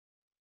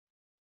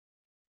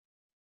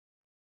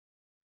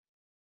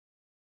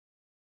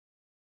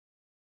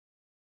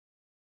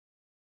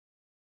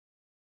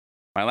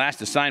My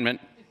last assignment,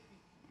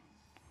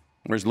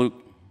 where's Luke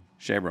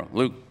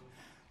Shabro?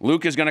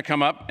 Luke is going to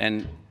come up,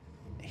 and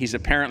he's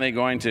apparently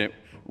going to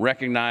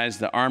recognize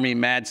the Army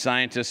Mad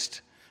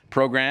Scientist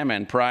program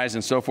and prize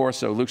and so forth.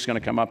 So Luke's going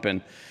to come up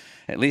and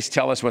at least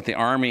tell us what the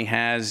Army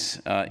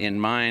has in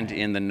mind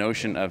in the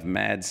notion of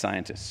mad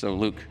scientists. So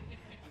Luke.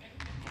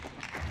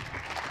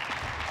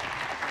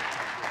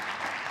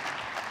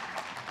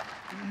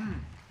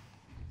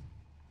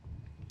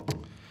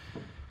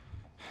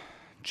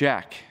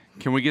 Jack,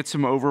 can we get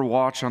some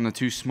overwatch on the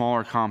two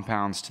smaller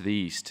compounds to the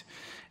east?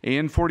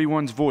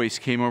 AN-41's voice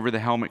came over the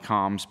helmet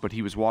comms, but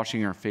he was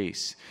watching her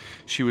face.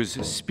 She was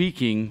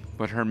speaking,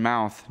 but her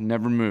mouth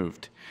never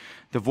moved.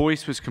 The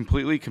voice was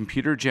completely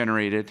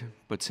computer-generated,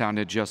 but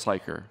sounded just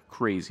like her.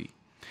 Crazy.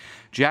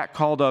 Jack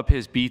called up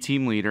his B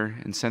team leader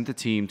and sent the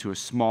team to a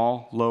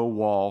small, low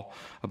wall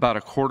about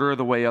a quarter of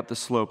the way up the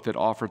slope that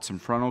offered some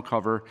frontal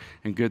cover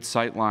and good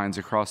sight lines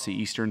across the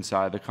eastern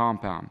side of the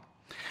compound.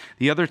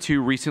 The other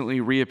two recently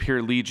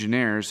reappeared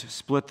Legionnaires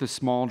split the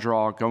small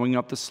draw going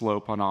up the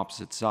slope on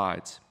opposite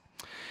sides.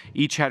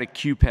 Each had a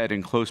cupid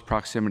in close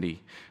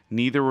proximity.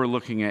 Neither were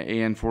looking at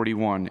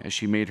AN-41 as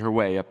she made her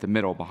way up the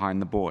middle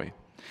behind the boy.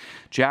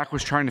 Jack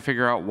was trying to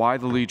figure out why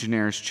the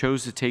Legionnaires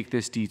chose to take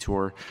this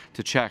detour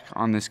to check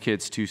on this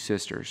kid's two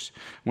sisters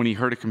when he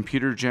heard a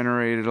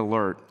computer-generated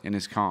alert in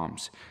his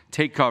comms.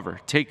 Take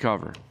cover, take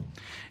cover.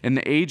 In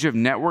the age of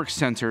network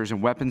sensors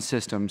and weapon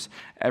systems,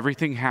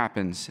 everything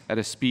happens at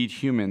a speed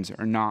humans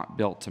are not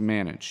built to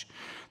manage.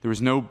 There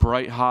was no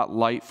bright hot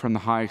light from the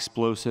high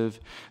explosive,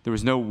 there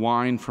was no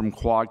whine from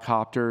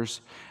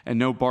quadcopters, and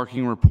no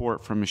barking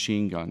report from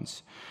machine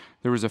guns.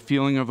 There was a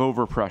feeling of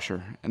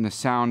overpressure and the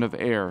sound of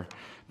air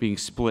being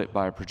split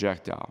by a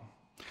projectile.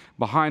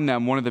 Behind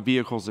them, one of the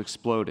vehicles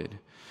exploded.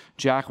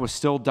 Jack was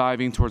still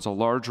diving towards a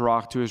large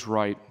rock to his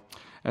right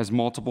as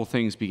multiple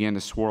things began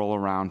to swirl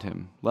around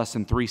him. Less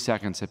than 3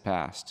 seconds had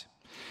passed.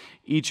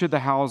 Each of the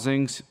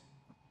housings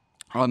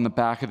on the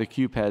back of the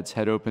cupeds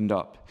had opened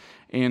up,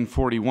 and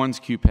 41's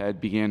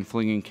cuped began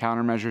flinging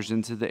countermeasures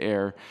into the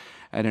air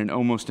at an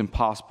almost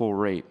impossible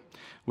rate,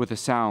 with a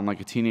sound like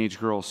a teenage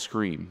girl's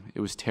scream. It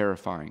was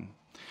terrifying.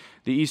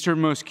 The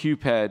easternmost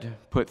cuped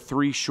put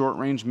 3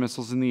 short-range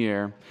missiles in the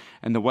air,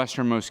 and the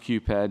westernmost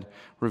cuped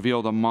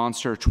revealed a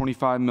monster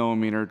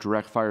 25mm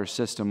direct-fire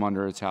system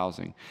under its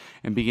housing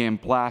and began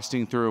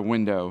blasting through a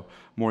window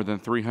more than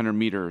 300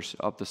 meters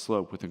up the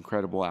slope with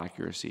incredible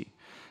accuracy.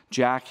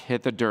 Jack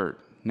hit the dirt.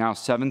 Now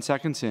 7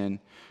 seconds in,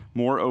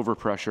 more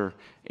overpressure,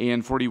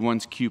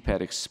 AN-41's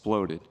cuped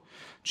exploded.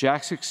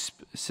 Jack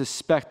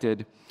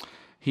suspected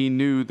he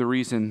knew the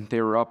reason they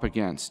were up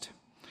against.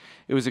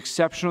 It was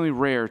exceptionally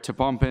rare to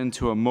bump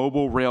into a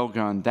mobile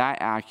railgun that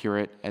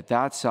accurate, at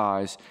that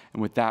size,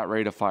 and with that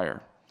rate of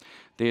fire.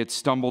 They had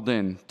stumbled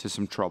into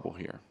some trouble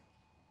here.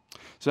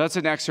 So that's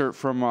an excerpt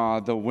from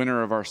the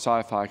winner of our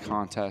sci-fi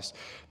contest.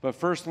 But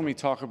first, let me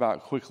talk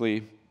about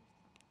quickly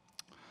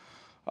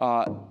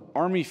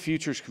Army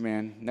Futures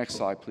Command. Next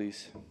slide,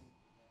 please.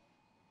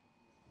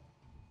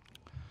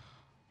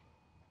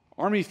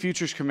 Army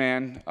Futures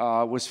Command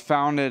was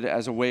founded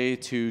as a way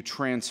to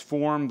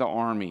transform the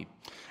Army.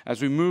 As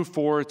we move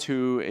forward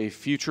to a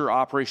future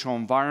operational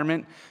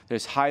environment that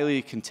is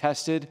highly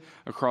contested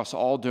across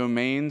all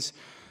domains,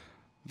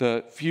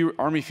 the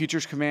Army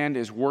Futures Command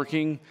is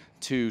working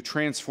to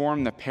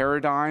transform the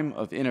paradigm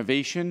of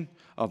innovation,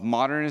 of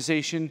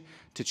modernization,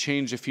 to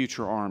change the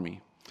future Army.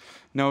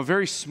 Now, a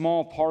very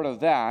small part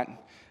of that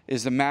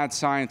is the Mad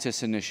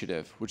Scientist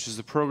Initiative, which is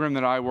the program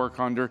that I work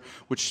under,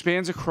 which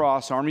spans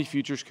across Army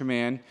Futures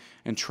Command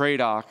and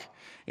TRADOC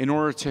in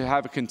order to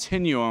have a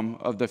continuum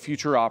of the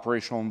future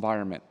operational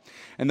environment.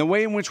 And the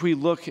way in which we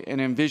look and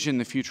envision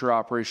the future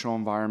operational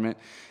environment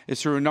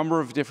is through a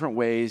number of different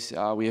ways.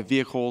 We have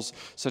vehicles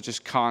such as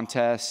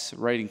contests,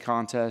 writing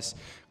contests,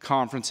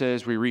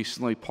 conferences. We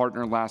recently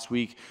partnered last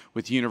week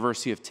with the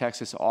University of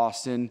Texas,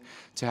 Austin,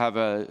 to have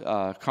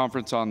a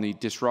conference on the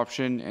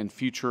disruption and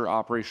future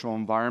operational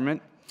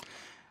environment.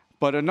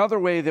 But another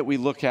way that we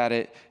look at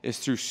it is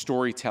through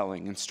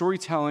storytelling. And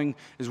storytelling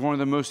is one of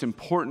the most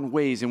important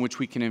ways in which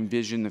we can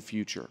envision the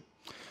future.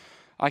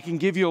 I can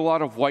give you a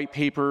lot of white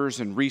papers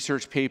and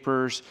research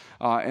papers,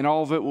 and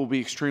all of it will be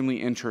extremely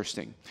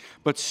interesting.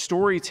 But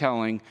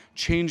storytelling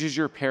changes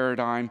your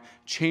paradigm,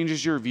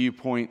 changes your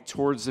viewpoint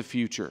towards the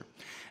future.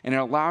 And it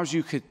allows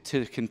you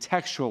to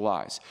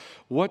contextualize.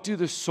 What do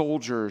the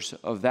soldiers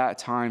of that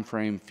time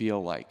frame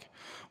feel like?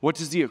 What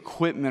does the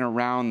equipment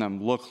around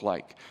them look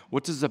like?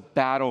 What does the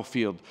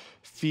battlefield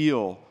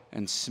feel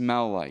and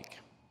smell like?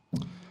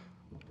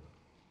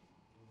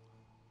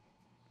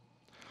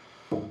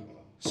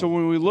 So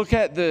when we look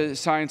at the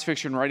science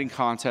fiction writing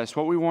contest,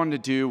 what we wanted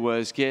to do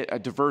was get a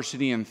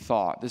diversity in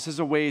thought. This is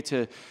a way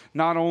to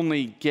not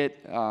only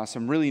get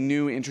some really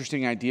new,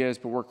 interesting ideas,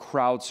 but we're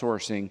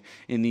crowdsourcing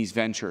in these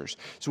ventures.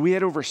 So we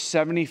had over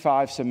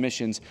 75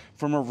 submissions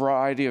from a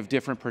variety of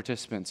different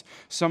participants.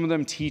 Some of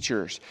them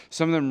teachers,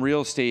 some of them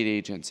real estate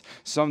agents,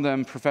 some of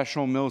them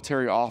professional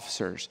military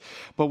officers.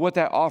 But what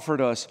that offered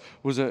us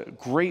was a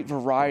great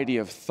variety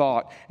of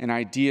thought and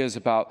ideas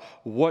about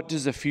what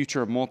does the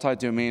future of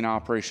multi-domain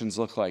operations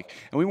look like.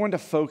 And we wanted to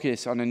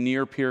focus on a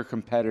near-peer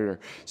competitor.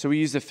 So we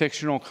used the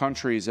fictional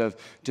countries of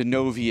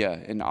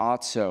Denovia and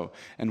Otso.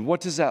 And what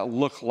does that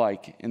look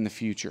like in the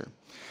future?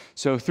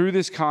 So through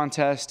this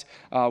contest,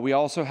 we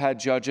also had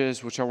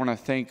judges, which I want to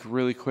thank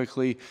really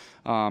quickly.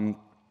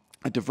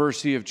 A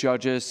diversity of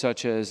judges,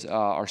 such as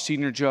our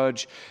senior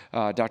judge,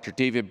 Dr.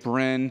 David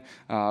Brin.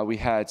 We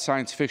had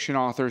science fiction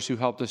authors who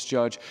helped us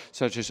judge,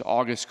 such as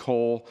August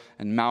Cole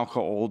and Malka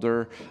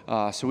Older.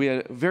 So we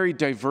had a very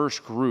diverse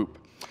group.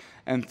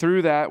 And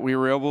through that, we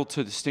were able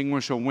to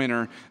distinguish a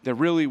winner that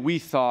really we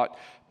thought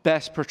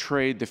best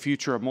portrayed the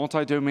future of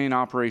multi-domain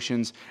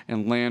operations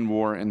and land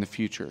war in the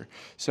future.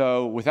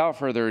 So without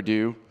further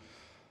ado,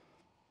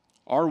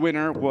 our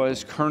winner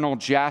was Colonel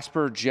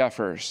Jasper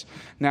Jeffers.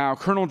 Now,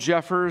 Colonel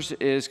Jeffers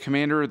is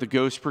commander of the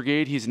Ghost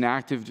Brigade. He's an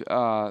active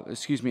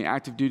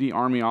duty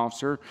Army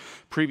officer.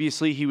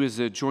 Previously, he was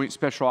a Joint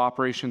Special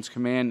Operations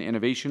Command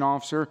Innovation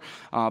Officer,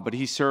 but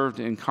he served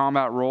in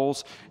combat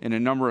roles in a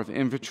number of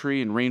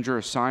infantry and ranger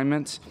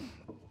assignments.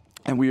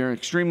 And we are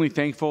extremely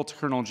thankful to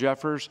Colonel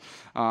Jeffers.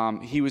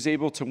 He was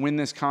able to win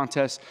this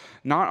contest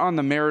not on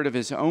the merit of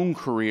his own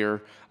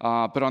career,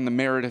 but on the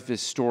merit of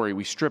his story.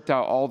 We stripped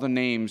out all the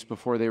names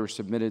before they were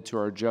submitted to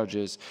our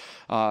judges.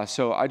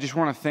 So I just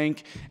want to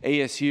thank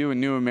ASU and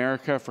New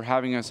America for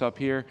having us up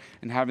here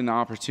and having the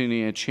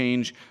opportunity to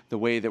change the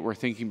way that we're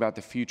thinking about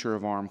the future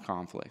of armed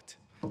conflict.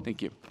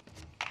 Thank you.